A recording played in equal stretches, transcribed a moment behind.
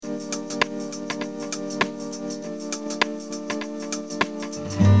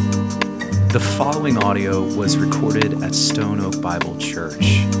The following audio was recorded at Stone Oak Bible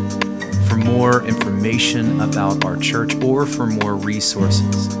Church. For more information about our church or for more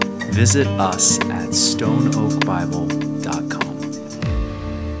resources, visit us at stoneoakbible.com.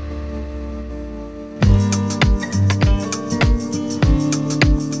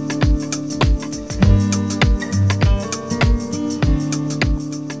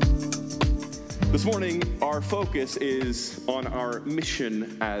 This morning, our focus is on our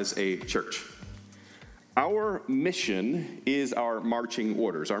mission as a church. Our mission is our marching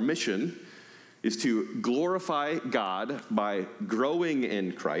orders. Our mission is to glorify God by growing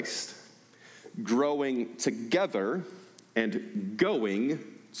in Christ, growing together, and going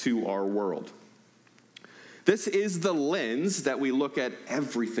to our world. This is the lens that we look at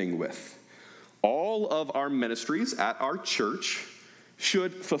everything with. All of our ministries at our church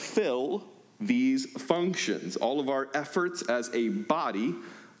should fulfill these functions. All of our efforts as a body,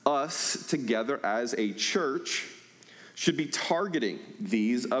 us together as a church, should be targeting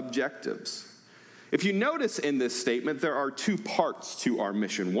these objectives. If you notice in this statement, there are two parts to our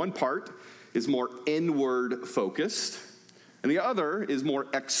mission. One part is more inward focused, and the other is more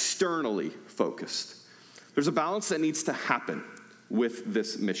externally focused. There's a balance that needs to happen with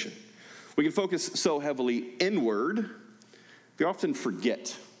this mission. We can focus so heavily inward, we often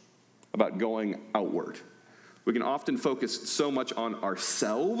forget about going outward. We can often focus so much on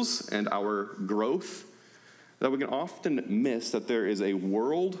ourselves and our growth that we can often miss that there is a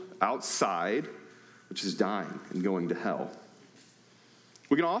world outside which is dying and going to hell.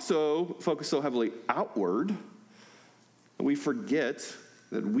 We can also focus so heavily outward that we forget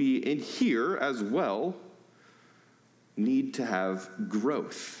that we in here as well need to have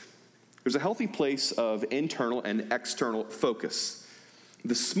growth. There's a healthy place of internal and external focus.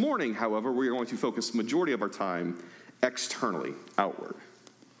 This morning, however, we are going to focus the majority of our time externally, outward.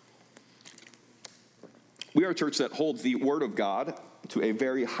 We are a church that holds the Word of God to a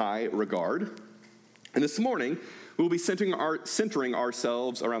very high regard. And this morning, we will be centering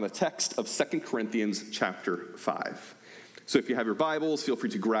ourselves around the text of 2 Corinthians chapter 5. So if you have your Bibles, feel free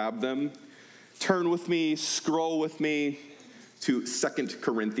to grab them. Turn with me, scroll with me to 2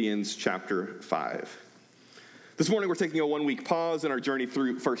 Corinthians chapter 5. This morning, we're taking a one-week pause in our journey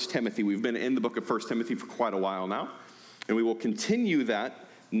through 1 Timothy. We've been in the book of 1 Timothy for quite a while now, and we will continue that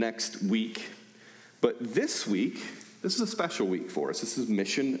next week. But this week, this is a special week for us. This is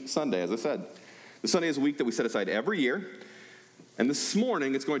Mission Sunday, as I said. This Sunday is a week that we set aside every year, and this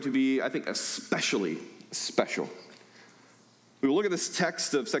morning, it's going to be, I think, especially special. We will look at this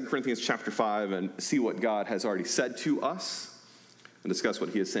text of 2 Corinthians chapter 5 and see what God has already said to us and discuss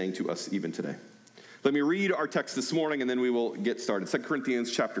what he is saying to us even today. Let me read our text this morning, and then we will get started. 2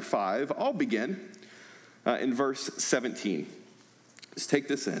 Corinthians chapter 5. I'll begin in verse 17. Let's take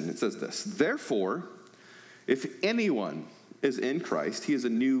this in. It says this: Therefore, if anyone is in Christ, he is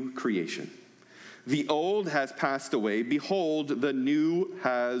a new creation. The old has passed away. Behold, the new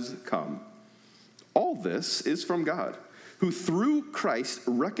has come. All this is from God, who through Christ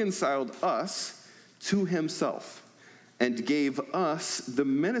reconciled us to himself and gave us the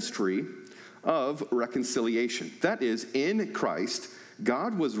ministry of reconciliation. That is, in Christ,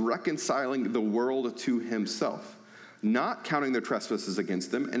 God was reconciling the world to himself, not counting their trespasses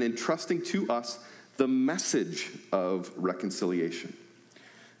against them, and entrusting to us the message of reconciliation.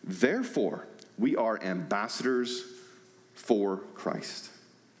 Therefore, we are ambassadors for Christ,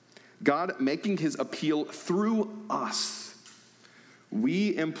 God making his appeal through us.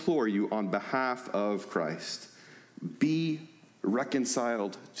 We implore you on behalf of Christ, be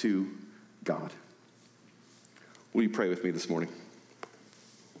reconciled to God. Will you pray with me this morning?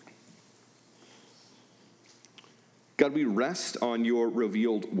 God, we rest on your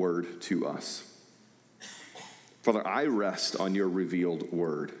revealed word to us. Father, I rest on your revealed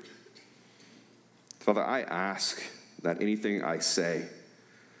word. Father, I ask that anything I say,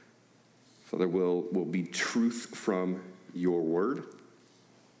 Father, will be truth from your word.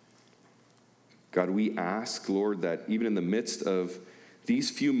 God, we ask, Lord, that even in the midst of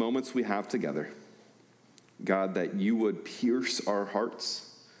these few moments we have together, God, that you would pierce our hearts.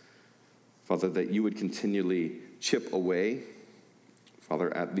 Father, that you would continually chip away,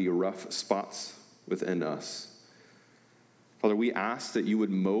 Father, at the rough spots within us. Father, we ask that you would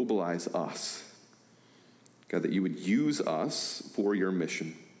mobilize us. God, that you would use us for your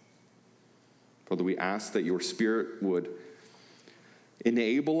mission. Father, we ask that your Spirit would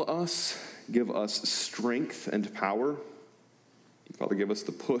enable us, give us strength and power. Father, give us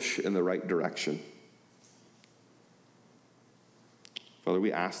the push in the right direction. Father,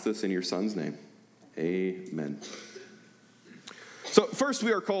 we ask this in your Son's name. Amen. So first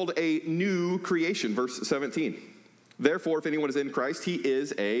we are called a new creation, verse 17. Therefore, if anyone is in Christ, he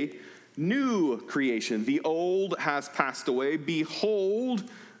is a new creation. The old has passed away. Behold,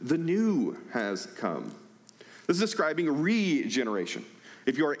 the new has come. This is describing regeneration.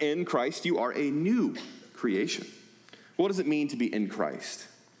 If you are in Christ, you are a new creation. What does it mean to be in Christ?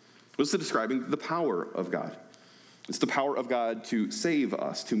 Well, this is describing the power of God. It's the power of God to save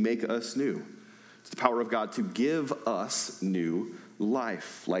us, to make us new. It's the power of God to give us new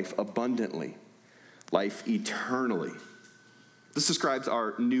life abundantly, life eternally. This describes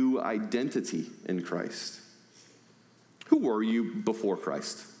our new identity in Christ. Who were you before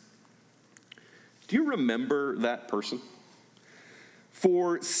Christ? Do you remember that person?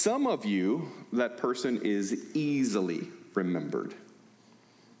 For some of you, that person is easily remembered.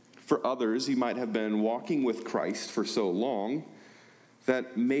 For others, you might have been walking with Christ for so long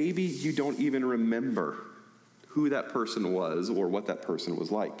that maybe you don't even remember who that person was or what that person was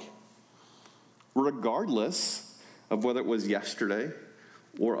like. Regardless of whether it was yesterday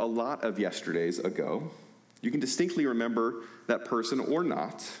or a lot of yesterdays ago, you can distinctly remember that person or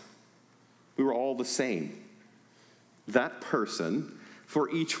not. We were all the same. That person,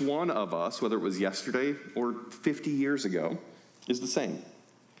 for each one of us, whether it was yesterday or 50 years ago, is the same.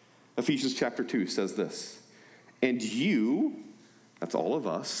 Ephesians chapter 2 says this, and you, that's all of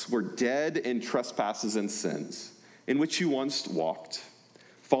us, were dead in trespasses and sins, in which you once walked,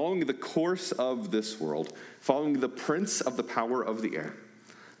 following the course of this world, following the prince of the power of the air,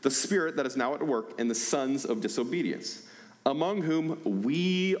 the spirit that is now at work in the sons of disobedience, among whom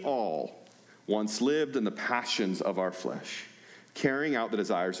we all once lived in the passions of our flesh, carrying out the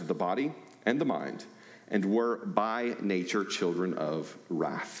desires of the body and the mind, and were by nature children of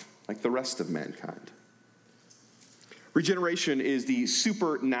wrath, like the rest of mankind. Regeneration is the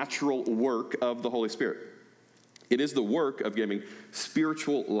supernatural work of the Holy Spirit. It is the work of giving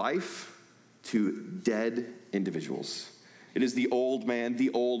spiritual life to dead individuals. It is the old man, the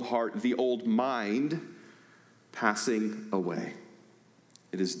old heart, the old mind passing away.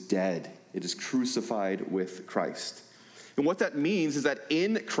 It is dead. It is crucified with Christ. And what that means is that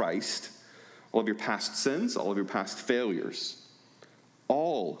in Christ, all of your past sins, all of your past failures,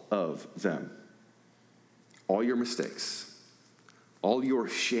 all of them, all your mistakes, all your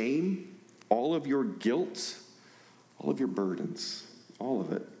shame, all of your guilt, all of your burdens, all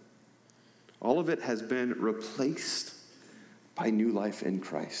of it has been replaced by new life in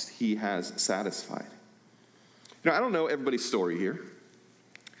Christ. He has satisfied. I don't know everybody's story here.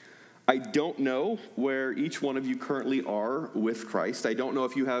 I don't know where each one of you currently are with Christ. I don't know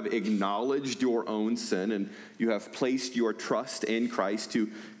if you have acknowledged your own sin and you have placed your trust in Christ to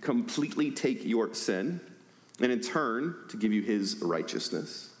completely take your sin and in turn to give you his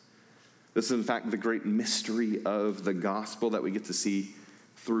righteousness. This is in fact the great mystery of the gospel that we get to see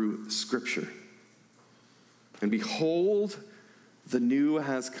through Scripture. And behold, the new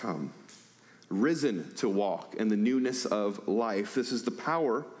has come, risen to walk in the newness of life. This is the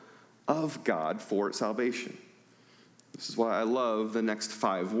power of God for salvation. This is why I love the next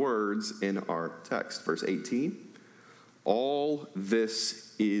 5 words in our text. Verse 18, all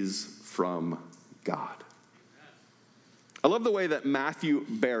this is from God. I love the way that Matthew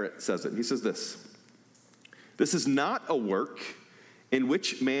Barrett says it. He says this is not a work in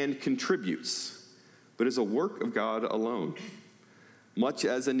which man contributes, but is a work of God alone. Much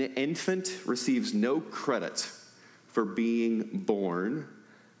as an infant receives no credit for being born,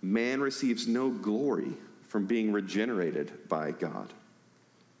 man receives no glory from being regenerated by God.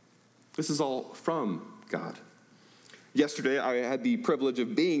 This is all from God. Yesterday, I had the privilege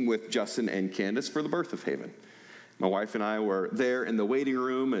of being with Justin and Candace for the birth of Haven. My wife and I were there in the waiting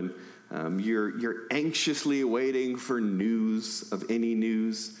room, and you're anxiously waiting for news of any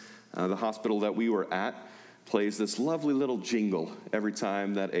news. The hospital that we were at plays this lovely little jingle every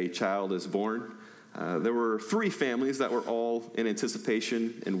time that a child is born. There were 3 families that were all in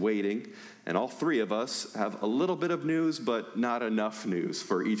anticipation and waiting, and all 3 of us have a little bit of news, but not enough news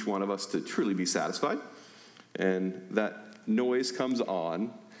for each one of us to truly be satisfied. And that noise comes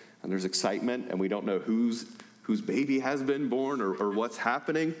on, and there's excitement, and we don't know whose baby has been born or what's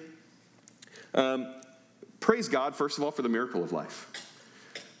happening. Praise God, first of all, for the miracle of life.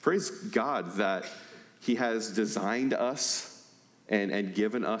 Praise God that he has designed us and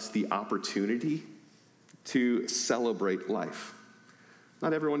given us the opportunity to celebrate life.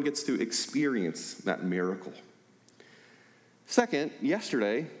 Not everyone gets to experience that miracle. Second,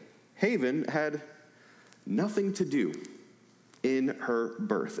 yesterday, Haven had nothing to do in her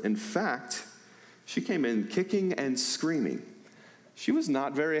birth. In fact, she came in kicking and screaming. She was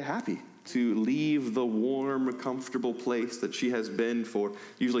not very happy to leave the warm, comfortable place that she has been for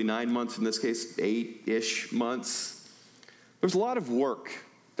usually 9 months, in this case, 8-ish months. There's a lot of work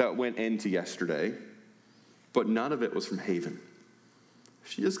that went into yesterday, but none of it was from Haven.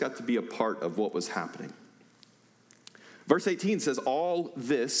 She just got to be a part of what was happening. Verse 18 says, all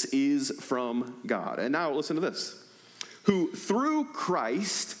this is from God. And now listen to this. Who through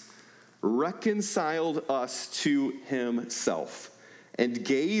Christ reconciled us to himself and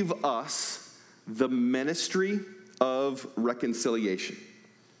gave us the ministry of reconciliation.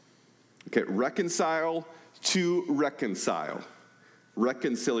 Okay, reconcile to reconcile.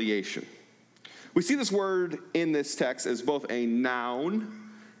 Reconciliation. We see this word in this text as both a noun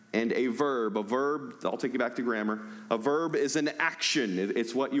and a verb. A verb, I'll take you back to grammar. A verb is an action.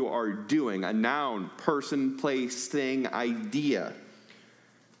 It's what you are doing. A noun, person, place, thing, idea.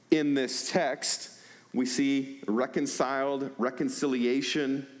 In this text, we see reconciled,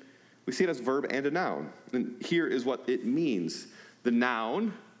 reconciliation. We see it as a verb and a noun. And here is what it means. The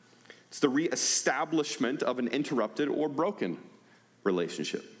noun, it's the reestablishment of an interrupted or broken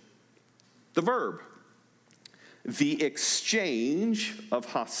relationship. The verb, the exchange of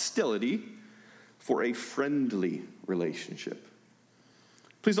hostility for a friendly relationship.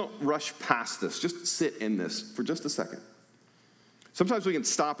 Please don't rush past this. Just sit in this for just a second. Sometimes we can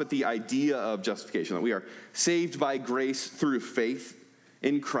stop at the idea of justification, that we are saved by grace through faith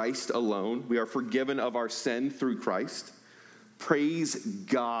in Christ alone. We are forgiven of our sin through Christ. Praise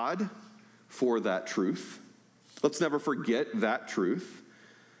God for that truth. Let's never forget that truth.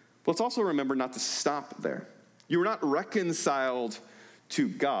 But let's also remember not to stop there. You are not reconciled to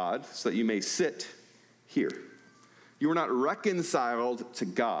God so that you may sit here. You are not reconciled to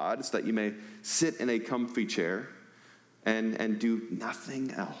God so that you may sit in a comfy chair and do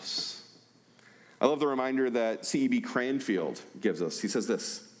nothing else. I love the reminder that C.E.B. Cranfield gives us. He says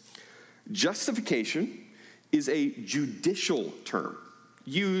this: justification is a judicial term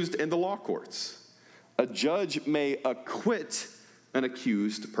used in the law courts. A judge may acquit an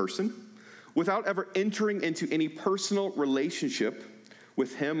accused person without ever entering into any personal relationship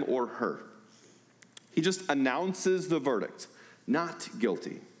with him or her. He just announces the verdict, not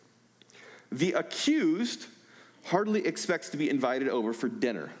guilty. The accused hardly expects to be invited over for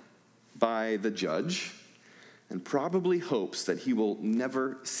dinner by the judge and probably hopes that he will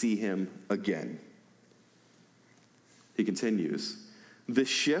never see him again. He continues, the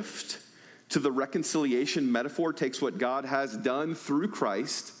shift to the reconciliation metaphor takes what God has done through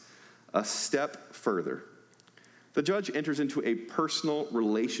Christ a step further. The judge enters into a personal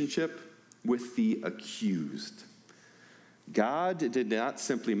relationship with the accused. God did not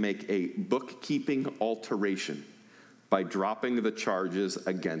simply make a bookkeeping alteration by dropping the charges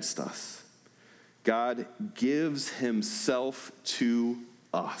against us. God gives himself to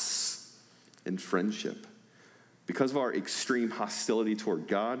us in friendship. Because of our extreme hostility toward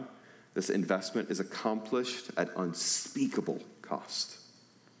God, this investment is accomplished at unspeakable cost.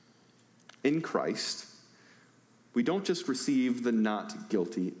 In Christ, we don't just receive the not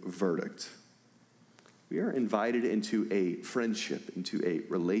guilty verdict. We are invited into a friendship, into a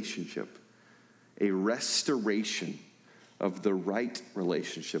relationship, a restoration of the right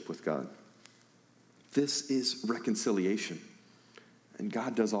relationship with God. This is reconciliation, and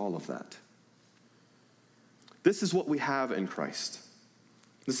God does all of that. This is what we have in Christ.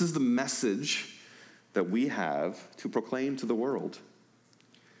 This is the message that we have to proclaim to the world.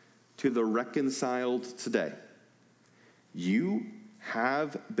 To the reconciled today, you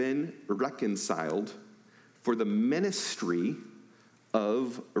have been reconciled for the ministry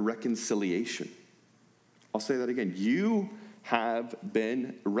of reconciliation. I'll say that again. You have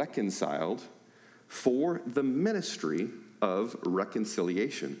been reconciled for the ministry of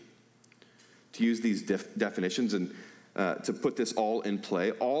reconciliation. To use these definitions and to put this all in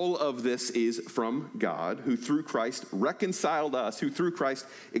play, all of this is from God, who through Christ reconciled us, who through Christ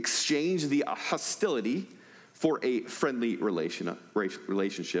exchanged the hostility for a friendly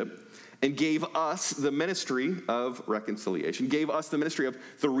relationship, and gave us the ministry of reconciliation, gave us the ministry of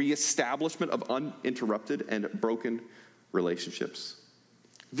the reestablishment of uninterrupted and broken relationships.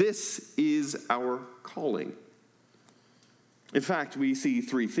 This is our calling. In fact, we see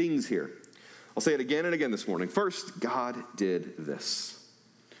three things here. I'll say it again and again this morning. First, God did this.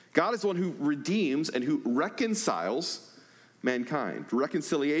 God is the one who redeems and who reconciles mankind.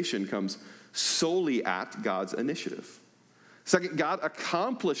 Reconciliation comes solely at God's initiative. Second, God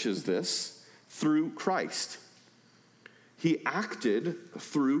accomplishes this through Christ. He acted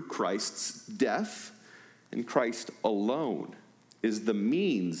through Christ's death, and Christ alone is the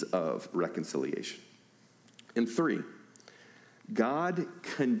means of reconciliation. And three, God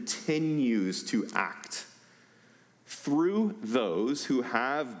continues to act through those who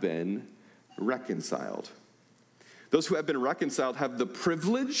have been reconciled. Those who have been reconciled have the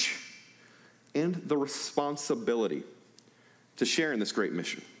privilege and the responsibility to share in this great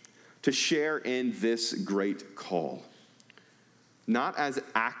mission, to share in this great call. Not as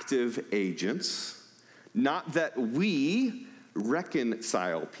active agents, not that we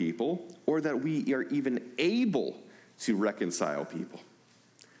reconcile people or that we are even able to reconcile people.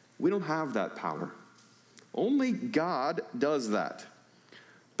 We don't have that power. Only God does that.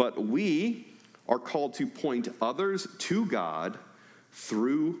 But we are called to point others to God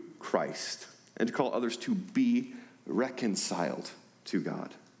through Christ and to call others to be reconciled to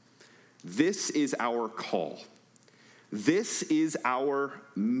God. This is our call. This is our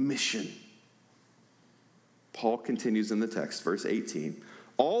mission. Paul continues in the text, verse 18.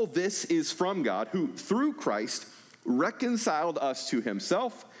 All this is from God, who through Christ reconciled us to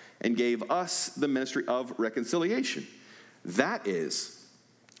himself and gave us the ministry of reconciliation. That is,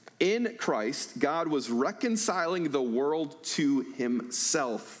 in Christ, God was reconciling the world to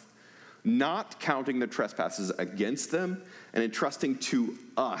himself, not counting the trespasses against them, and entrusting to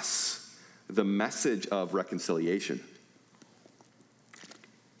us the message of reconciliation.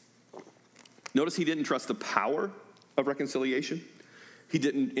 Notice he didn't trust the power of reconciliation. He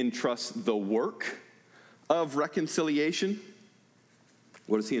didn't entrust the work of reconciliation.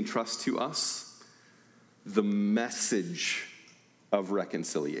 What does he entrust to us? The message of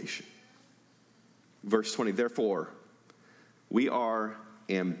reconciliation. Verse 20, therefore, we are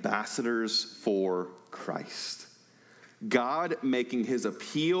ambassadors for Christ, God making his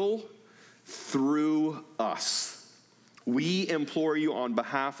appeal through us. We implore you on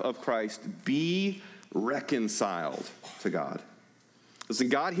behalf of Christ, be reconciled to God. Listen,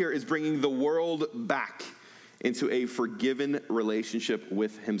 God here is bringing the world back into a forgiven relationship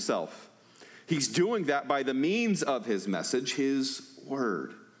with himself. He's doing that by the means of his message, his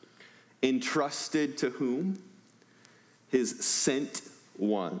word. Entrusted to whom? His sent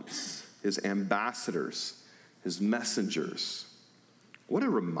ones, his ambassadors, his messengers. What a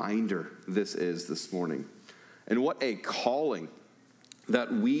reminder this is this morning. And what a calling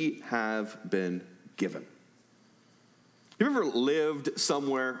that we have been given. Have you ever lived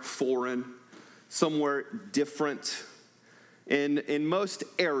somewhere foreign, somewhere different? In most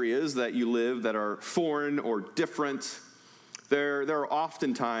areas that you live that are foreign or different, there are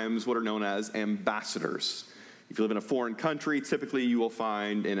oftentimes what are known as ambassadors. If you live in a foreign country, typically you will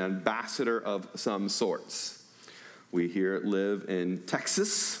find an ambassador of some sorts. We here live in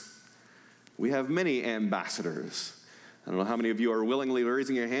Texas. We have many ambassadors. I don't know how many of you are willingly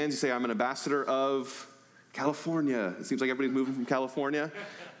raising your hands. You say, I'm an ambassador of California. It seems like everybody's moving from California.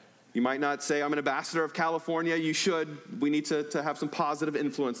 You might not say, I'm an ambassador of California. You should. We need to have some positive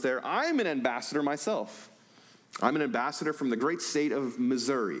influence there. I'm an ambassador myself. I'm an ambassador from the great state of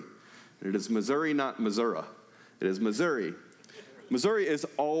Missouri. It is Missouri, not Missouri. It is Missouri. Missouri is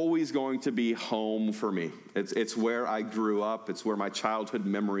always going to be home for me. It's where I grew up. It's where my childhood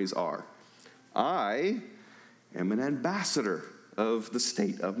memories are. I am an ambassador of the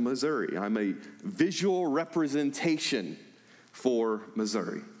state of Missouri. I'm a visual representation for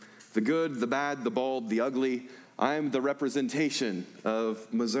Missouri. The good, the bad, the bald, the ugly. I'm the representation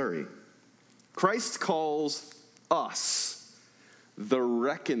of Missouri. Christ calls us, the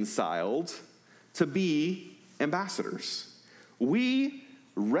reconciled, to be ambassadors. We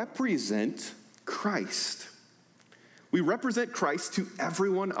represent Christ. We represent Christ to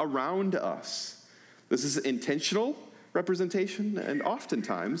everyone around us. This is intentional representation and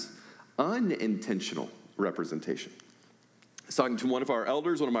oftentimes unintentional representation. I was talking to one of our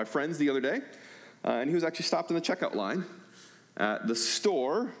elders, one of my friends the other day, and he was actually stopped in the checkout line at the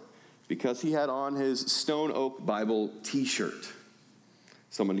store because he had on his Stone Oak Bible t-shirt.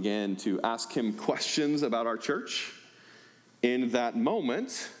 Someone began to ask him questions about our church. In that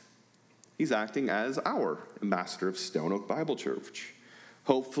moment, he's acting as our ambassador of Stone Oak Bible Church.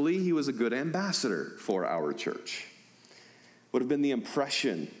 Hopefully, he was a good ambassador for our church. Would have been the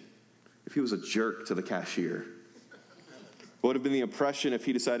impression if he was a jerk to the cashier. What would have been the impression if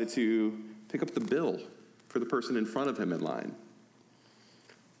he decided to pick up the bill for the person in front of him in line?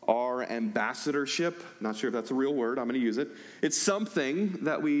 Our ambassadorship, not sure if that's a real word, I'm going to use it. It's something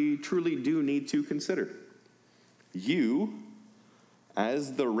that we truly do need to consider. You,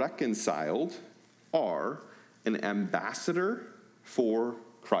 as the reconciled, are an ambassador for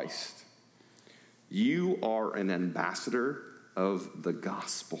Christ. You are an ambassador of the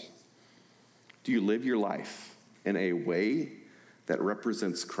gospel. Do you live your life in a way that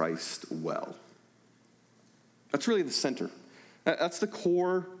represents Christ well? That's really the center That's the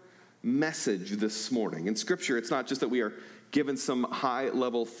core message this morning. In Scripture, it's not just that we are given some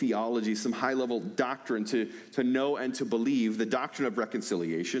high-level theology, some high-level doctrine to know and to believe, the doctrine of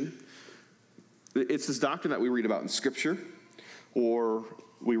reconciliation. It's this doctrine that we read about in Scripture, or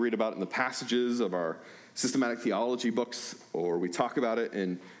we read about in the passages of our systematic theology books, or we talk about it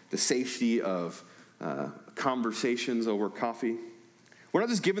in the safety of conversations over coffee. We're not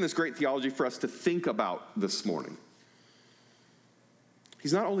just given this great theology for us to think about this morning.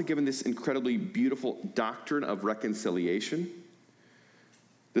 He's not only given this incredibly beautiful doctrine of reconciliation,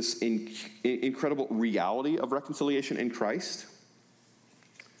 this incredible reality of reconciliation in Christ.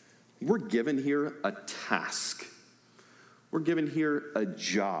 We're given here a task. We're given here a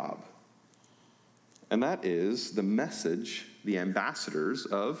job. And that is the message, the ambassadors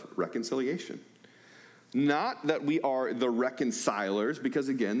of reconciliation. Not that we are the reconcilers, because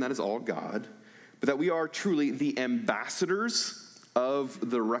again, that is all God, but that we are truly the ambassadors of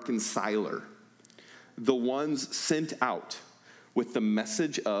the reconciler, the ones sent out with the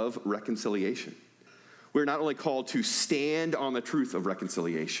message of reconciliation. We're not only called to stand on the truth of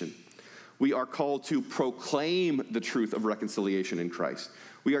reconciliation, we are called to proclaim the truth of reconciliation in Christ.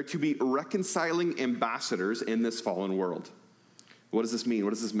 We are to be reconciling ambassadors in this fallen world. What does this mean?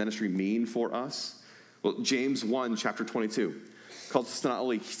 What does this ministry mean for us? Well, James 1, chapter 22, calls us not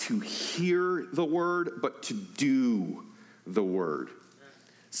only to hear the word, but to do the word.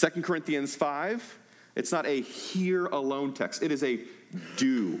 2 Corinthians 5, it's not a hear alone text. It is a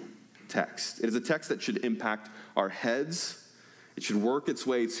do text. It is a text that should impact our heads. It should work its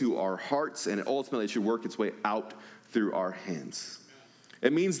way to our hearts, and ultimately it should work its way out through our hands.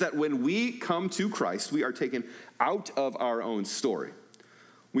 It means that when we come to Christ, we are taken out of our own story.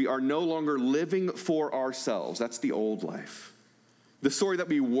 We are no longer living for ourselves. That's the old life. The story that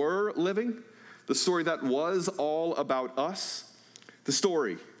we were living, the story that was all about us, the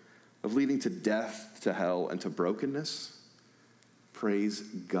story of leading to death, to hell, and to brokenness. Praise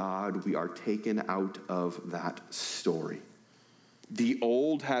God, we are taken out of that story. The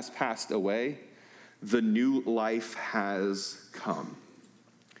old has passed away. The new life has come.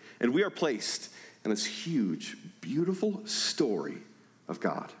 And we are placed in this huge, beautiful story of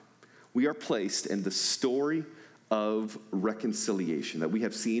God. We are placed in the story of reconciliation that we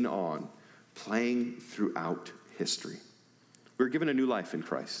have seen on playing throughout history. We're given a new life in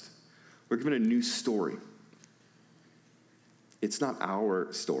Christ. We're given a new story. It's not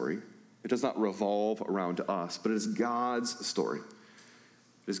our story. It does not revolve around us, but it is God's story.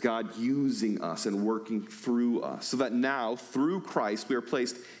 It is God using us and working through us so that now, through Christ, we are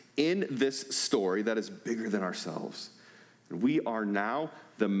placed in this story that is bigger than ourselves. And we are now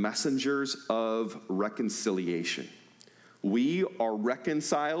the messengers of reconciliation. We are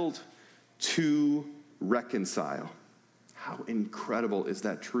reconciled to reconcile. How incredible is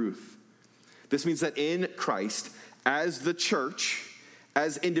that truth? This means that in Christ, as the church,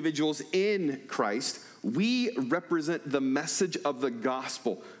 as individuals in Christ, we represent the message of the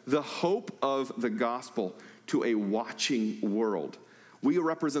gospel, the hope of the gospel to a watching world. We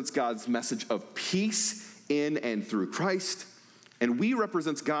represent God's message of peace in and through Christ, and we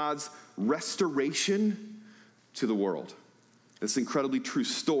represent God's restoration to the world. This incredibly true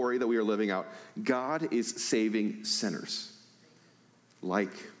story that we are living out. God is saving sinners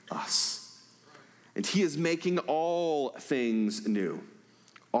like us. And he is making all things new.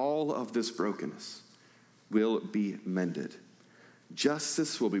 All of this brokenness will be mended.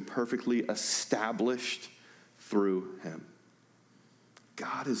 Justice will be perfectly established through him.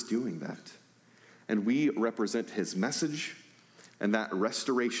 God is doing that. And we represent his message and that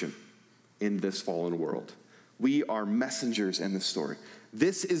restoration in this fallen world. We are messengers in this story.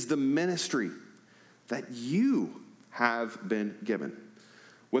 This is the ministry that you have been given.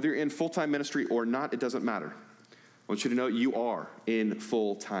 Whether you're in full-time ministry or not, it doesn't matter. I want you to know you are in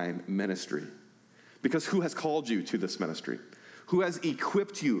full-time ministry. Because who has called you to this ministry? Who has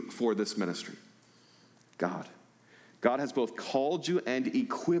equipped you for this ministry? God. God has both called you and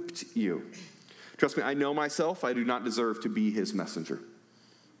equipped you. Trust me, I know myself. I do not deserve to be his messenger.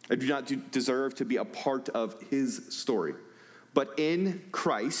 I do not deserve to be a part of his story. But in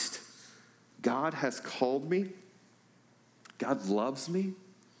Christ, God has called me. God loves me.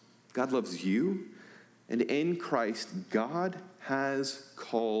 God loves you. And in Christ, God has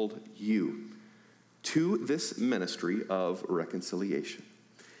called you to this ministry of reconciliation.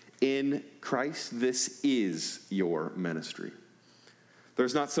 In Christ, this is your ministry.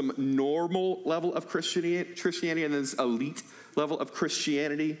 There's not some normal level of Christianity and this elite level of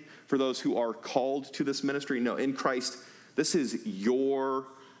Christianity for those who are called to this ministry. No, in Christ, this is your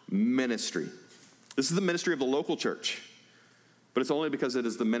ministry. This is the ministry of the local church. but it's only because it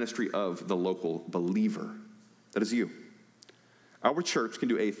is the ministry of the local believer. That is you. Our church can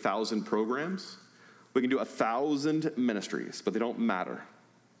do 1,000 programs. We can do 1,000 ministries, but they don't matter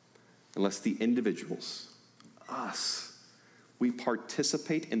unless the individuals, us, we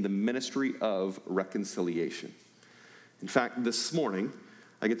participate in the ministry of reconciliation. In fact, this morning,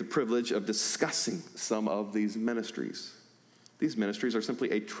 I get the privilege of discussing some of these ministries. These ministries are simply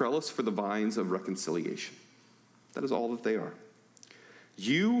a trellis for the vines of reconciliation. That is all that they are.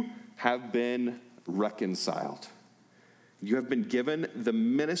 You have been reconciled. You have been given the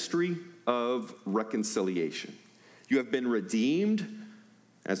ministry of reconciliation. You have been redeemed,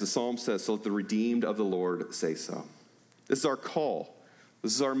 as the psalm says, so let the redeemed of the Lord say so. This is our call.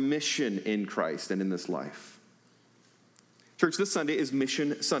 This is our mission in Christ and in this life. Church, this Sunday is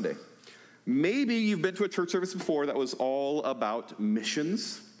Mission Sunday. Maybe you've been to a church service before that was all about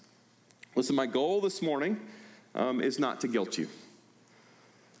missions. Listen, my goal this morning is not to guilt you.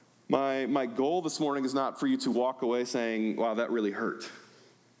 My goal this morning is not for you to walk away saying, wow, that really hurt.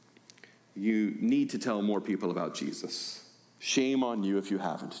 You need to tell more people about Jesus. Shame on you if you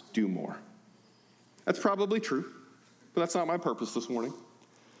haven't. Do more. That's probably true, but that's not my purpose this morning.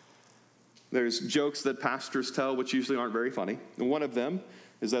 There's jokes that pastors tell which usually aren't very funny. And one of them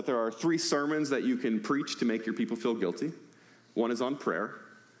is that there are 3 sermons that you can preach to make your people feel guilty. One is on prayer,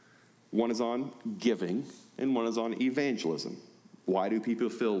 one is on giving, and one is on evangelism. Why do people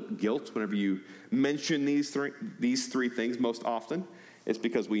feel guilt whenever you mention these three things most often? It's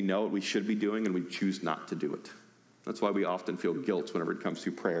because we know what we should be doing and we choose not to do it. That's why we often feel guilt whenever it comes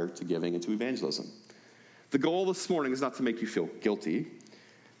to prayer, to giving, and to evangelism. The goal this morning is not to make you feel guilty,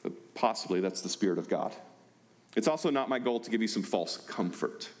 but possibly that's the Spirit of God. It's also not my goal to give you some false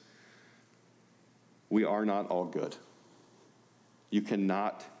comfort. We are not all good. You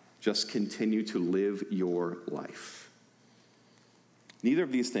cannot just continue to live your life. Neither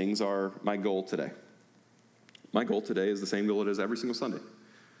of these things are my goal today. My goal today is the same goal it is every single Sunday.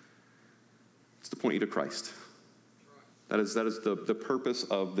 It's to point you to Christ. That is the purpose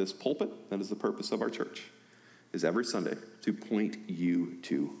of this pulpit. That is the purpose of our church, is every Sunday to point you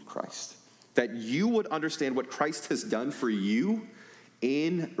to Christ. That you would understand what Christ has done for you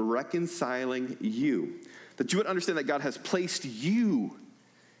in reconciling you. That you would understand that God has placed you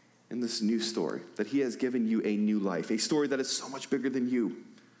in this new story, that he has given you a new life, a story that is so much bigger than you.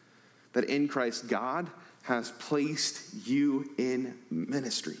 That in Christ, God has placed you in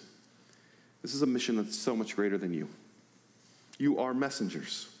ministry. This is a mission that's so much greater than you. You are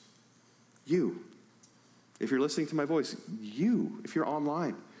messengers. You. If you're listening to my voice, you. If you're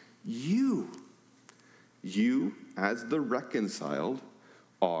online, you. You, as the reconciled,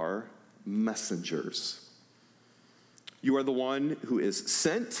 are messengers. You are the one who is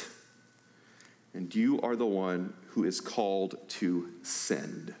sent, and you are the one who is called to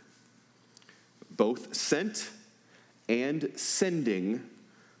send. Both sent and sending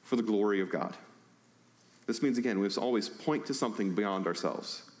for the glory of God. This means, again, we must always point to something beyond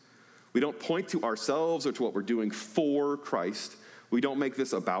ourselves. We don't point to ourselves or to what we're doing for Christ. We don't make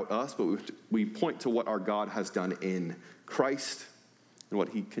this about us, but we point to what our God has done in Christ and what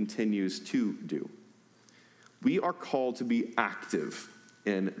he continues to do. We are called to be active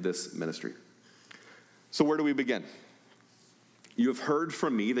in this ministry. So where do we begin? You have heard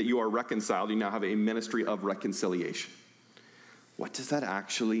from me that you are reconciled. You now have a ministry of reconciliation. What does that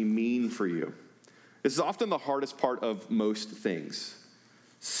actually mean for you? This is often the hardest part of most things,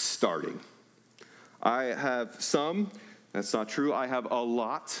 starting. I have some, that's not true, I have a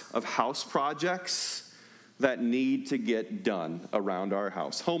lot of house projects that need to get done around our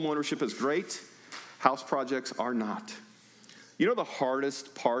house. Home ownership is great. House projects are not. You know the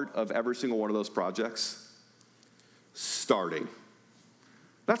hardest part of every single one of those projects? Starting.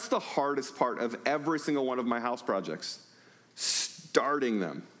 That's the hardest part of every single one of my house projects. Starting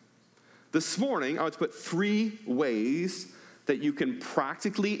them. This morning, I want to put 3 ways that you can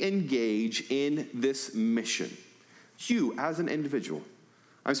practically engage in this mission. You, as an individual.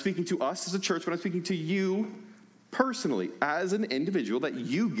 I'm speaking to us as a church, but I'm speaking to you personally, as an individual, that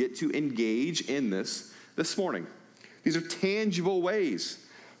you get to engage in this morning. These are tangible ways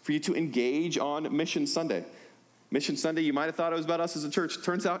for you to engage on Mission Sunday. Mission Sunday, you might have thought it was about us as a church.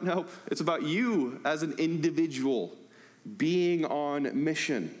 Turns out, no, it's about you as an individual being on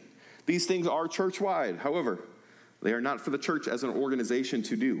mission. These things are church-wide. However, they are not for the church as an organization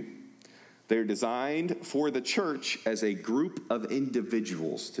to do. They're designed for the church as a group of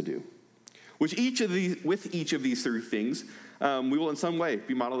individuals to do. With each of these 3 things, we will in some way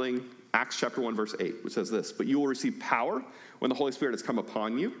be modeling Acts chapter 1, verse 8, which says this: "But you will receive power when the Holy Spirit has come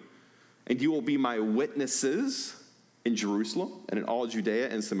upon you, and you will be my witnesses in Jerusalem and in all Judea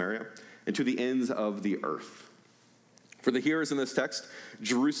and Samaria, and to the ends of the earth. For the hearers in this text,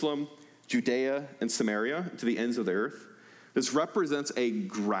 Jerusalem, Judea, and Samaria, to the ends of the earth, this represents a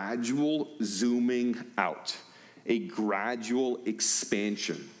gradual zooming out, a gradual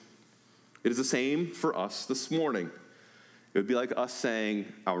expansion. It is the same for us this morning. It would be like us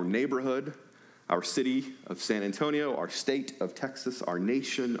saying our neighborhood, our city of San Antonio, our state of Texas, our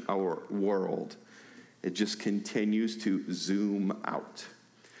nation, our world. It just continues to zoom out.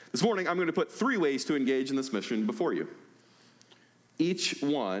 This morning, I'm going to put 3 ways to engage in this mission before you. Each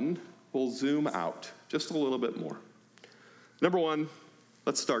one will zoom out just a little bit more. Number 1,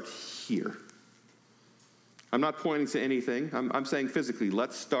 let's start here. I'm not pointing to anything. I'm saying physically,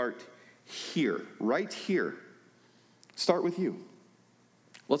 let's start here, right here. Start with you.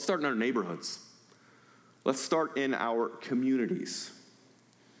 Let's start in our neighborhoods. Let's start in our communities.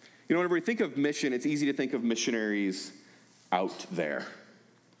 You know, whenever we think of mission, it's easy to think of missionaries out there.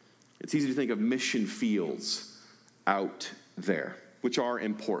 It's easy to think of mission fields out there, which are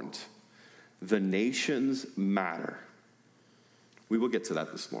important. The nations matter. We will get to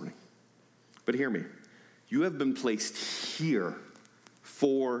that this morning. But hear me. You have been placed here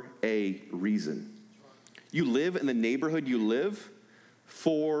for a reason. You live in the neighborhood you live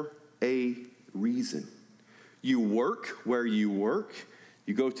for a reason. You work where you work.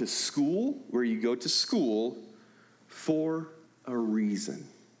 You go to school where you go to school for a reason.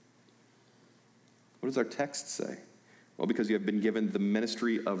 What does our text say? Well, because you have been given the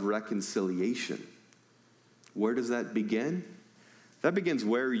ministry of reconciliation. Where does that begin? That begins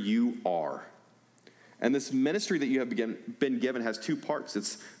where you are. And this ministry that you have been given has 2 parts.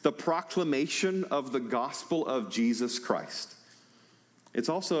 It's the proclamation of the gospel of Jesus Christ. It's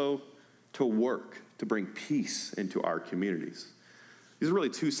also to work to bring peace into our communities. These are really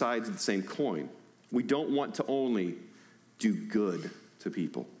 2 sides of the same coin. We don't want to only do good to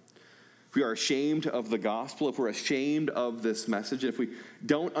people. If we are ashamed of the gospel, if we're ashamed of this message, and if we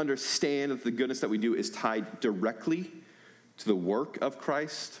don't understand that the goodness that we do is tied directly to the work of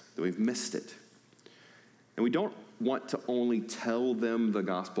Christ, then we've missed it. And we don't want to only tell them the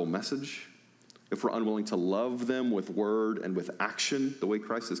gospel message if we're unwilling to love them with word and with action the way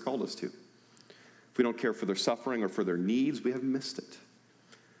Christ has called us to. If we don't care for their suffering or for their needs, we have missed it.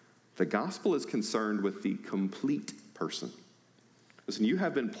 The gospel is concerned with the complete person. Listen, you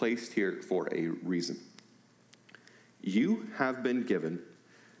have been placed here for a reason. You have been given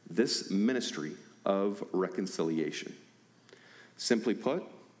this ministry of reconciliation. Simply put,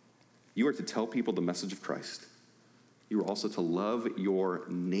 you are to tell people the message of Christ. You are also to love your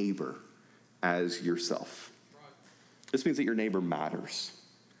neighbor as yourself. This means that your neighbor matters.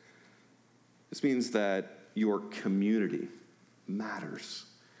 This means that your community matters.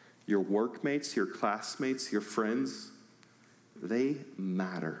 Your workmates, your classmates, your friends, they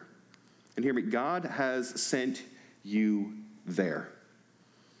matter. And hear me, God has sent you there.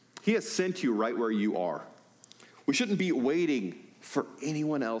 He has sent you right where you are. We shouldn't be waiting for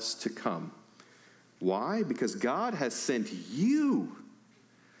anyone else to come. Why? Because God has sent you.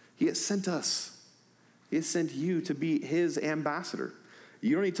 He has sent us. He has sent you to be his ambassador.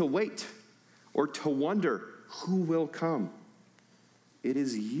 You don't need to wait or to wonder who will come. It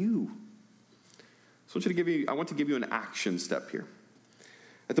is you. So I want to give you an action step here.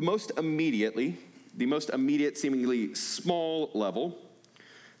 At the most immediate, seemingly small level,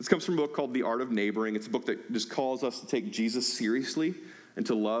 this comes from a book called The Art of Neighboring. It's a book that just calls us to take Jesus seriously and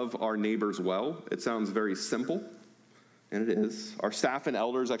to love our neighbors well. It sounds very simple, and it is. Our staff and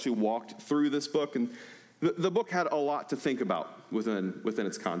elders actually walked through this book, and the book had a lot to think about within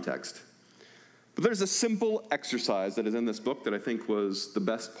its context. But there's a simple exercise that is in this book that I think was the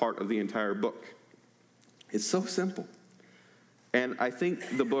best part of the entire book. It's so simple. And I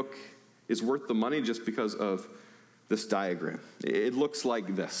think the book is worth the money just because of this diagram. It looks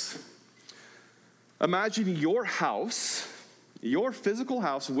like this. Imagine your house, your physical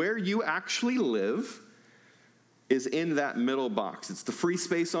house, where you actually live, is in that middle box. It's the free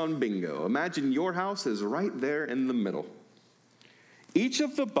space on bingo. Imagine your house is right there in the middle. Each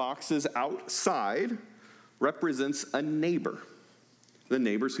of the boxes outside represents a neighbor, the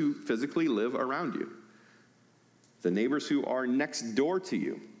neighbors who physically live around you, the neighbors who are next door to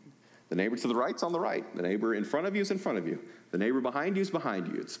you. The neighbor to the right's on the right. The neighbor in front of you is in front of you. The neighbor behind you is behind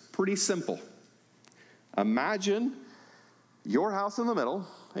you. It's pretty simple. Imagine your house in the middle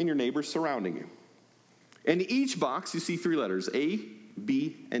and your neighbors surrounding you. In each box, you see 3 letters, A,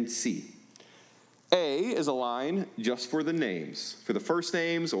 B, and C. A is a line just for the names, for the first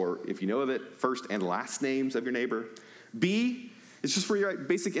names, or if you know of it, first and last names of your neighbor. B is just for your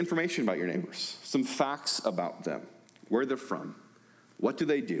basic information about your neighbors, some facts about them. where they're from, what do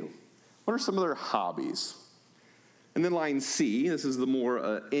they do, what are some of their hobbies. And then line C, this is the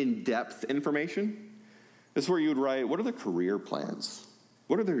more in-depth information. This is where you would write, what are their career plans?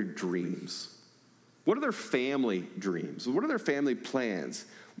 What are their dreams? What are their family dreams? What are their family plans?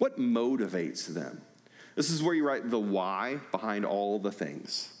 What motivates them? This is where you write the why behind all the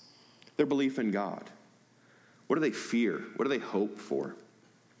things. Their belief in God. What do they fear? What do they hope for?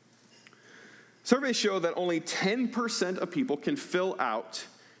 Surveys show that only 10% of people can fill out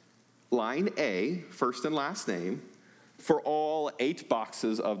line A, first and last name, for all 8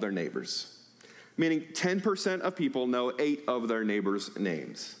 boxes of their neighbors. Meaning 10% of people know 8 of their neighbors'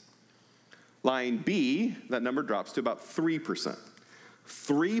 names. Line B, that number drops to about 3%.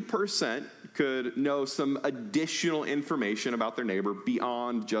 3% could know some additional information about their neighbor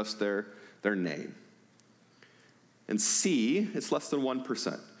beyond just their name. And C, it's less than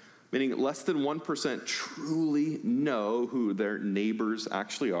 1%, meaning less than 1% truly know who their neighbors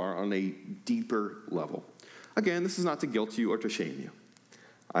actually are on a deeper level. Again, this is not to guilt you or to shame you.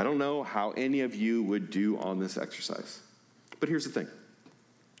 I don't know how any of you would do on this exercise. But here's the thing.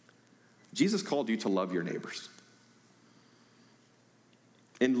 Jesus called you to love your neighbors.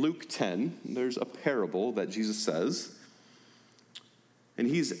 In Luke 10, there's a parable that Jesus says, and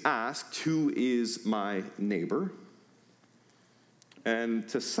he's asked, who is my neighbor? And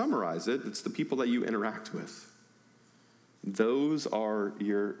to summarize it, it's the people that you interact with. Those are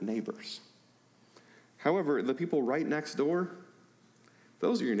your neighbors. However, the people right next door,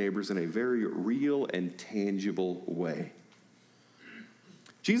 those are your neighbors in a very real and tangible way.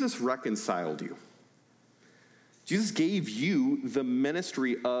 Jesus reconciled you. Jesus gave you the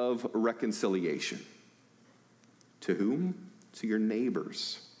ministry of reconciliation. To whom? To your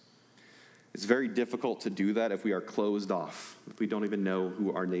neighbors. It's very difficult to do that if we are closed off, if we don't even know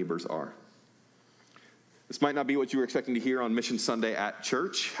who our neighbors are. This might not be what you were expecting to hear on Mission Sunday at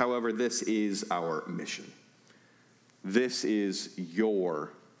church. However, this is our mission. This is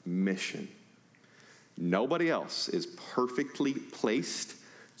your mission. Nobody else is perfectly placed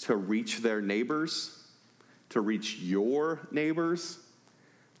to reach their neighbors, to reach your neighbors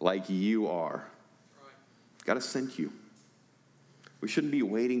like you are. God has sent you. We shouldn't be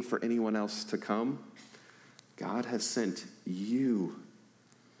waiting for anyone else to come. God has sent you.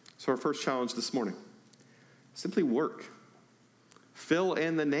 So our first challenge this morning, simply work. Fill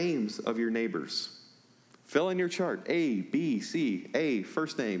in the names of your neighbors. Fill in your chart. A, B, C. A,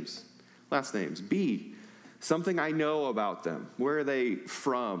 first names, last names. B, something I know about them. Where are they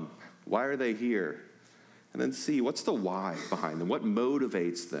from? Why are they here? And then C, what's the why behind them? What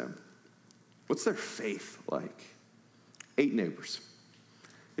motivates them? What's their faith like? 8 neighbors.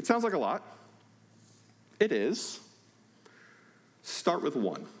 It sounds like a lot. It is. Start with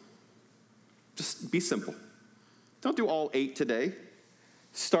 1. Just be simple. Don't do all 8 today.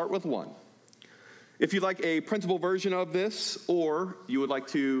 Start with 1. If you'd like a printable version of this, or you would like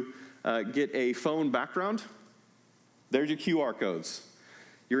to get a phone background, there's your QR codes.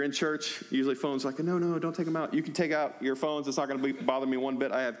 You're in church, usually phones like, no, don't take them out. You can take out your phones. It's not going to bother me one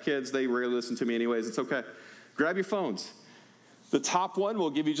bit. I have kids. They rarely listen to me anyways. It's okay. Grab your phones. The top one will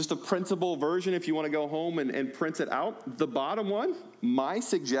give you just a printable version if you want to go home and print it out. The bottom one, my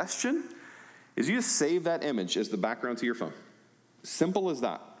suggestion, is you just save that image as the background to your phone. Simple as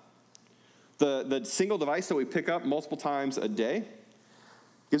that. The single device that we pick up multiple times a day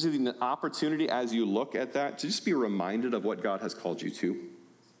gives you the opportunity as you look at that to just be reminded of what God has called you to.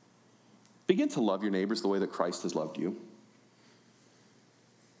 Begin to love your neighbors the way that Christ has loved you.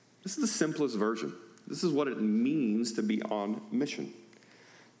 This is the simplest version. This is what it means to be on mission.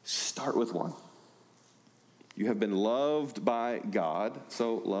 Start with 1. You have been loved by God,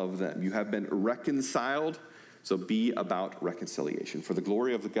 so love them. You have been reconciled, so be about reconciliation for the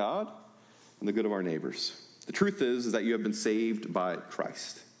glory of God and the good of our neighbors. The truth is that you have been saved by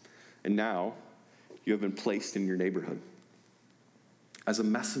Christ, and now you have been placed in your neighborhood as a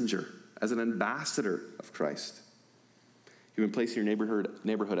messenger, as an ambassador of Christ. You've been placed in your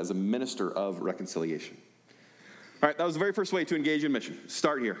neighborhood as a minister of reconciliation. All right, that was the very first way to engage in mission.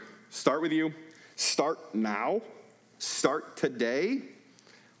 Start here. Start with you. Start now. Start today.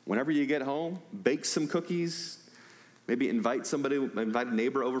 Whenever you get home, bake some cookies. Maybe invite a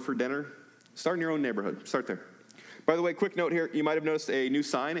neighbor over for dinner. Start in your own neighborhood. Start there. By the way, quick note here. You might have noticed a new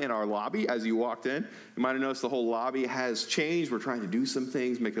sign in our lobby as you walked in. You might have noticed the whole lobby has changed. We're trying to do some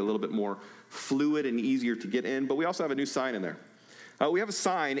things, make it a little bit more fluid and easier to get in. But we also have a new sign in there. We have a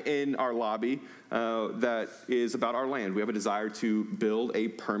sign in our lobby that is about our land. We have a desire to build a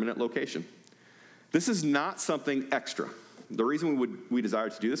permanent location. This is not something extra. The reason we desire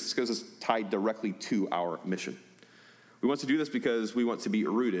to do this is because it's tied directly to our mission. We want to do this because we want to be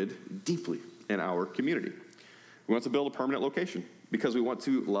rooted deeply in our community. We want to build a permanent location because we want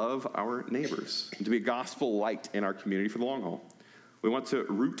to love our neighbors and to be a gospel light in our community for the long haul. We want to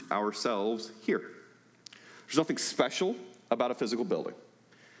root ourselves here. There's nothing special about a physical building.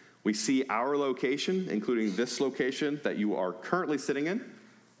 We see our location, including this location that you are currently sitting in,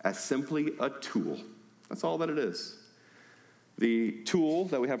 as simply a tool. That's all that it is. The tool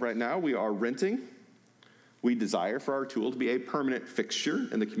that we have right now, we are renting. We desire for our tool to be a permanent fixture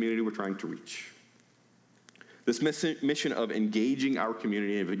in the community we're trying to reach. This mission of engaging our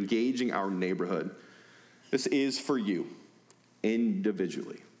community, of engaging our neighborhood, this is for you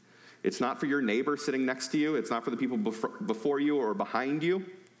individually. It's not for your neighbor sitting next to you. It's not for the people before you or behind you.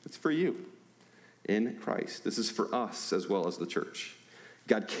 It's for you in Christ. This is for us as well as the church.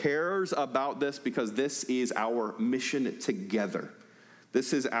 God cares about this because this is our mission together.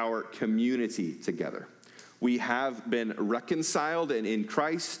 This is our community together. We have been reconciled, and in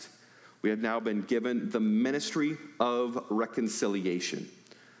Christ, we have now been given the ministry of reconciliation.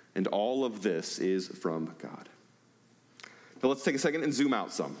 And all of this is from God. Now let's take a second and zoom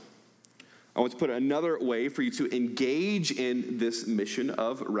out some. I want to put another way for you to engage in this mission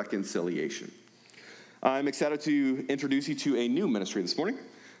of reconciliation. I'm excited to introduce you to a new ministry this morning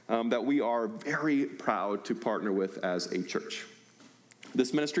that we are very proud to partner with as a church.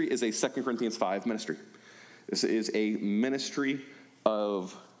 This ministry is a 2 Corinthians 5 ministry. This is a ministry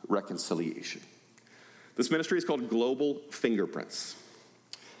of reconciliation. This ministry is called Global Fingerprints.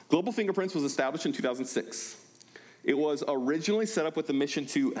 Global Fingerprints was established in 2006. It was originally set up with the mission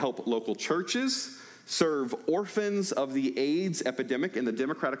to help local churches serve orphans of the AIDS epidemic in the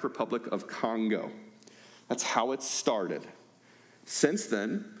Democratic Republic of Congo. That's how it started. Since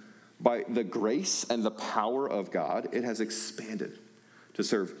then, by the grace and the power of God, it has expanded to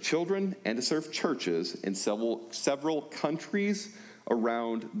serve children and to serve churches in several countries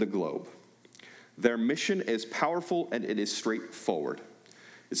around the globe. Their mission is powerful and it is straightforward.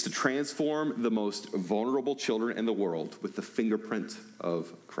 It's to transform the most vulnerable children in the world with the fingerprint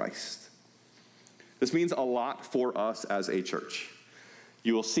of Christ. This means a lot for us as a church.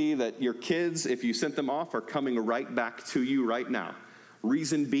 You will see that your kids, if you sent them off, are coming right back to you right now.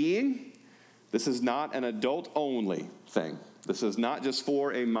 Reason being, this is not an adult-only thing. This is not just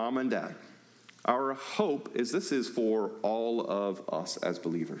for a mom and dad. Our hope is this is for all of us as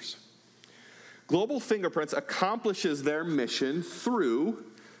believers. Global Fingerprints accomplishes their mission through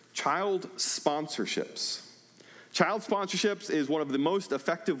child sponsorships. Child sponsorships is one of the most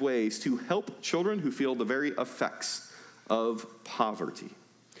effective ways to help children who feel the very effects of poverty.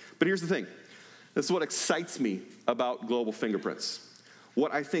 But here's the thing. This is what excites me about Global Fingerprints.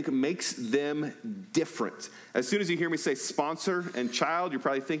 What I think makes them different. As soon as you hear me say sponsor and child, you're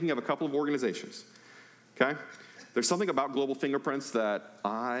probably thinking of a couple of organizations. Okay? There's something about Global Fingerprints that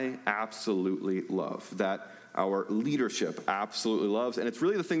I absolutely love, that our leadership absolutely loves, and it's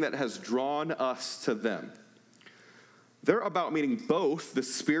really the thing that has drawn us to them. They're about meeting both the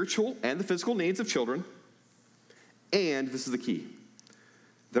spiritual and the physical needs of children, and this is the key,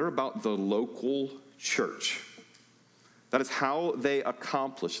 they're about the local church. That is how they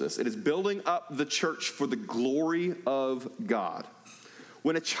accomplish this. It is building up the church for the glory of God.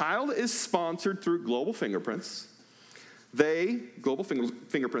 When a child is sponsored through Global Fingerprints, Global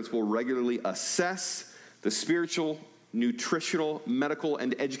Fingerprints will regularly assess the spiritual, nutritional, medical,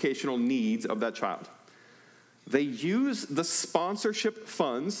 and educational needs of that child. They use the sponsorship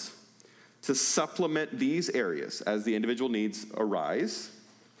funds to supplement these areas as the individual needs arise,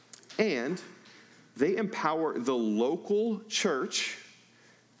 and they empower the local church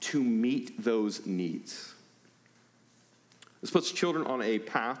to meet those needs. This puts children on a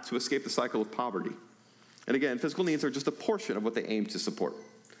path to escape the cycle of poverty. And again, physical needs are just a portion of what they aim to support.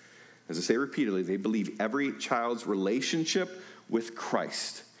 As I say repeatedly, they believe every child's relationship with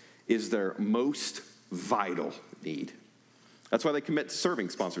Christ is their most vital need. That's why they commit to serving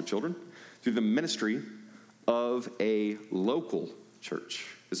sponsored children through the ministry of a local church.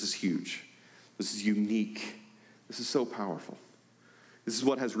 This is huge. This is unique. This is so powerful. This is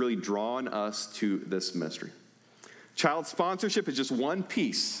what has really drawn us to this ministry. Child sponsorship is just one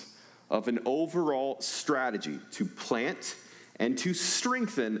piece of an overall strategy to plant and to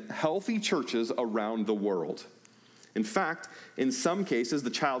strengthen healthy churches around the world. In fact, in some cases, the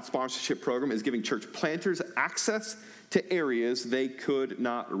child sponsorship program is giving church planters access to areas they could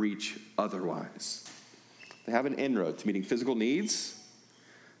not reach otherwise. They have an inroad to meeting physical needs,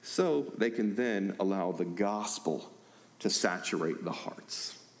 so they can then allow the gospel to saturate the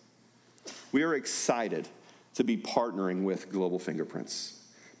hearts. We are excited to be partnering with Global Fingerprints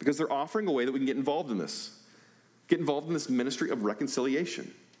because they're offering a way that we can get involved in this. get involved in this ministry of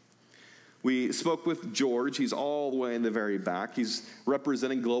reconciliation. We spoke with George. He's all the way in the very back. He's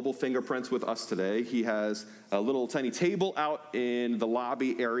representing Global Fingerprints with us today. He has a little tiny table out in the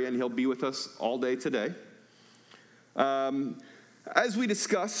lobby area, and he'll be with us all day today. As we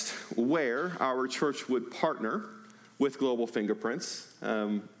discussed where our church would partner with Global Fingerprints,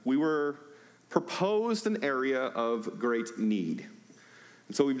 we were proposed an area of great need.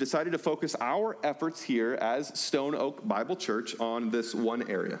 And so we've decided to focus our efforts here as Stone Oak Bible Church on this one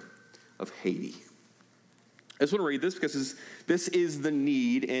area of Haiti. I just want to read this because this is the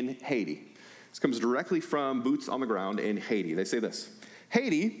need in Haiti. This comes directly from Boots on the Ground in Haiti. They say this: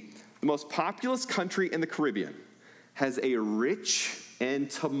 Haiti, the most populous country in the Caribbean, has a rich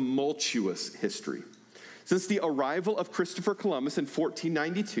and tumultuous history. Since the arrival of Christopher Columbus in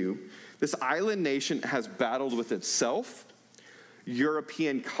 1492, this island nation has battled with itself,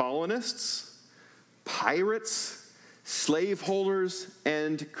 European colonists, pirates, slaveholders,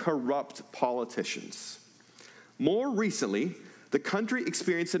 and corrupt politicians. More recently, the country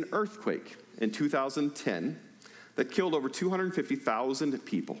experienced an earthquake in 2010 that killed over 250,000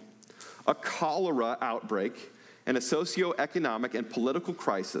 people, a cholera outbreak, and a socioeconomic and political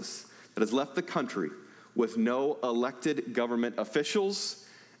crisis that has left the country with no elected government officials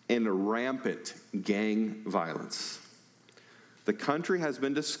and rampant gang violence. The country has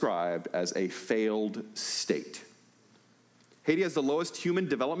been described as a failed state. Haiti has the lowest human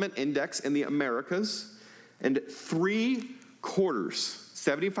development index in the Americas, and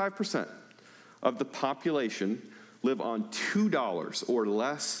 75% of the population live on $2 or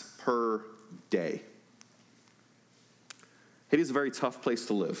less per day. Haiti is a very tough place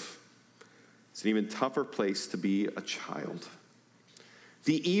to live. It's an even tougher place to be a child.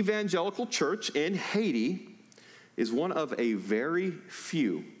 The evangelical church in Haiti is one of a very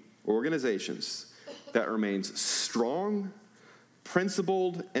few organizations that remains strong,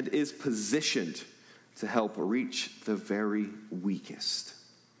 principled, and is positioned to help reach the very weakest.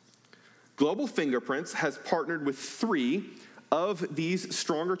 Global Fingerprints has partnered with 3 of these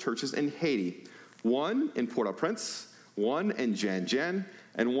stronger churches in Haiti, one in Port-au-Prince, one in Janjan,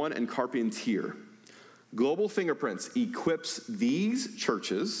 and one in Carpentier. Global Fingerprints equips these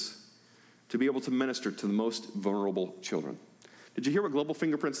churches to be able to minister to the most vulnerable children. Did you hear what Global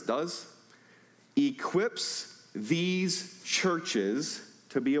Fingerprints does? Equips these churches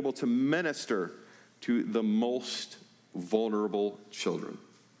to be able to minister to the most vulnerable children.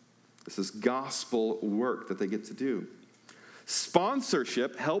 This is gospel work that they get to do.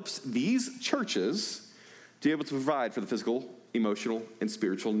 Sponsorship helps these churches to be able to provide for the physical, emotional, and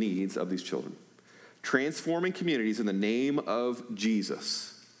spiritual needs of these children, transforming communities in the name of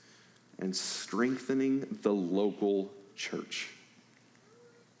Jesus and strengthening the local church.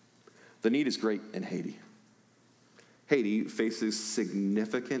 The need is great in Haiti. Haiti faces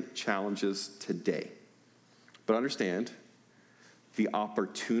significant challenges today. But understand, the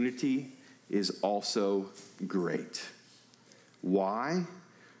opportunity is also great. Why?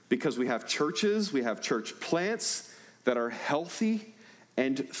 Because we have churches, we have church plants that are healthy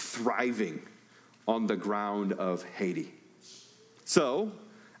and thriving on the ground of Haiti. So,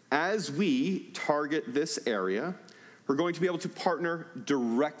 as we target this area, we're going to be able to partner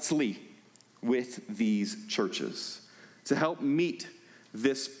directly with these churches to help meet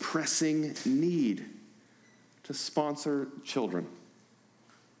this pressing need to sponsor children.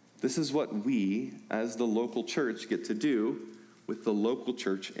 This is what we, as the local church, get to do with the local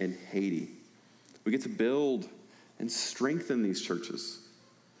church in Haiti. We get to build and strengthen these churches.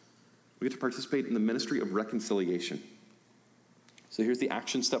 We get to participate in the ministry of reconciliation. So here's the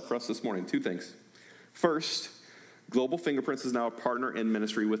action step for us this morning. 2 things. First, Global Fingerprints is now a partner in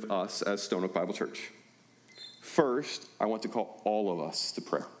ministry with us as Stone Oak Bible Church. First, I want to call all of us to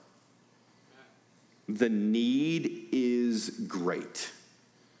prayer. The need is great.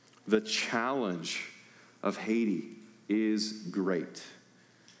 The challenge of Haiti is great.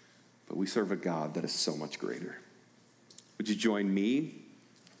 But we serve a God that is so much greater. Would you join me?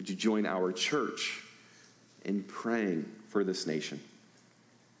 Would you join our church in praying for this nation?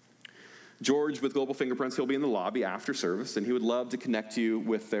 George with Global Fingerprints, he'll be in the lobby after service, and he would love to connect you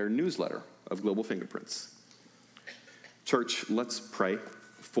with their newsletter of Global Fingerprints. Church, let's pray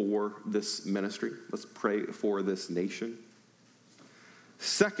for this ministry. Let's pray for this nation.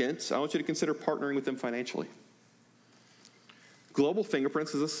 Second, I want you to consider partnering with them financially. Global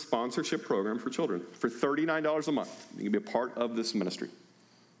Fingerprints is a sponsorship program for children. For $39 a month, you can be a part of this ministry,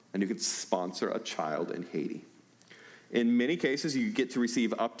 and you can sponsor a child in Haiti. In many cases, you get to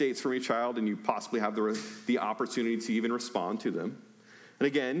receive updates from your child, and you possibly have the opportunity to even respond to them. And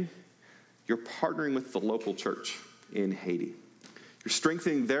again, you're partnering with the local church in Haiti. You're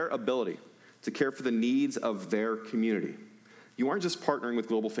strengthening their ability to care for the needs of their community. You aren't just partnering with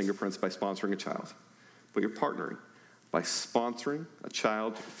Global Fingerprints by sponsoring a child, but you're partnering by sponsoring a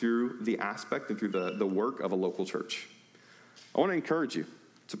child through the aspect and through the work of a local church. I want to encourage you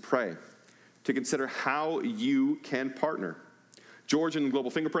to pray, to consider how you can partner. George and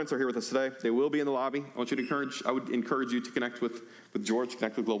Global Fingerprints are here with us today. They will be in the lobby. I would encourage you to connect with George,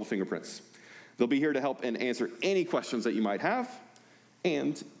 connect with Global Fingerprints. They'll be here to help and answer any questions that you might have.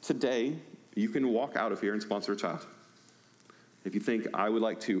 And today, you can walk out of here and sponsor a child. If you think, I would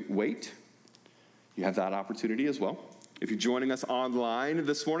like to wait, you have that opportunity as well. If you're joining us online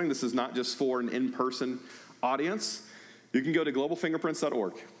this morning, this is not just for an in-person audience. You can go to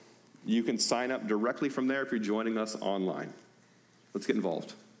globalfingerprints.org. You can sign up directly from there if you're joining us online. Let's get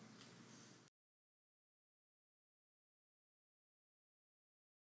involved.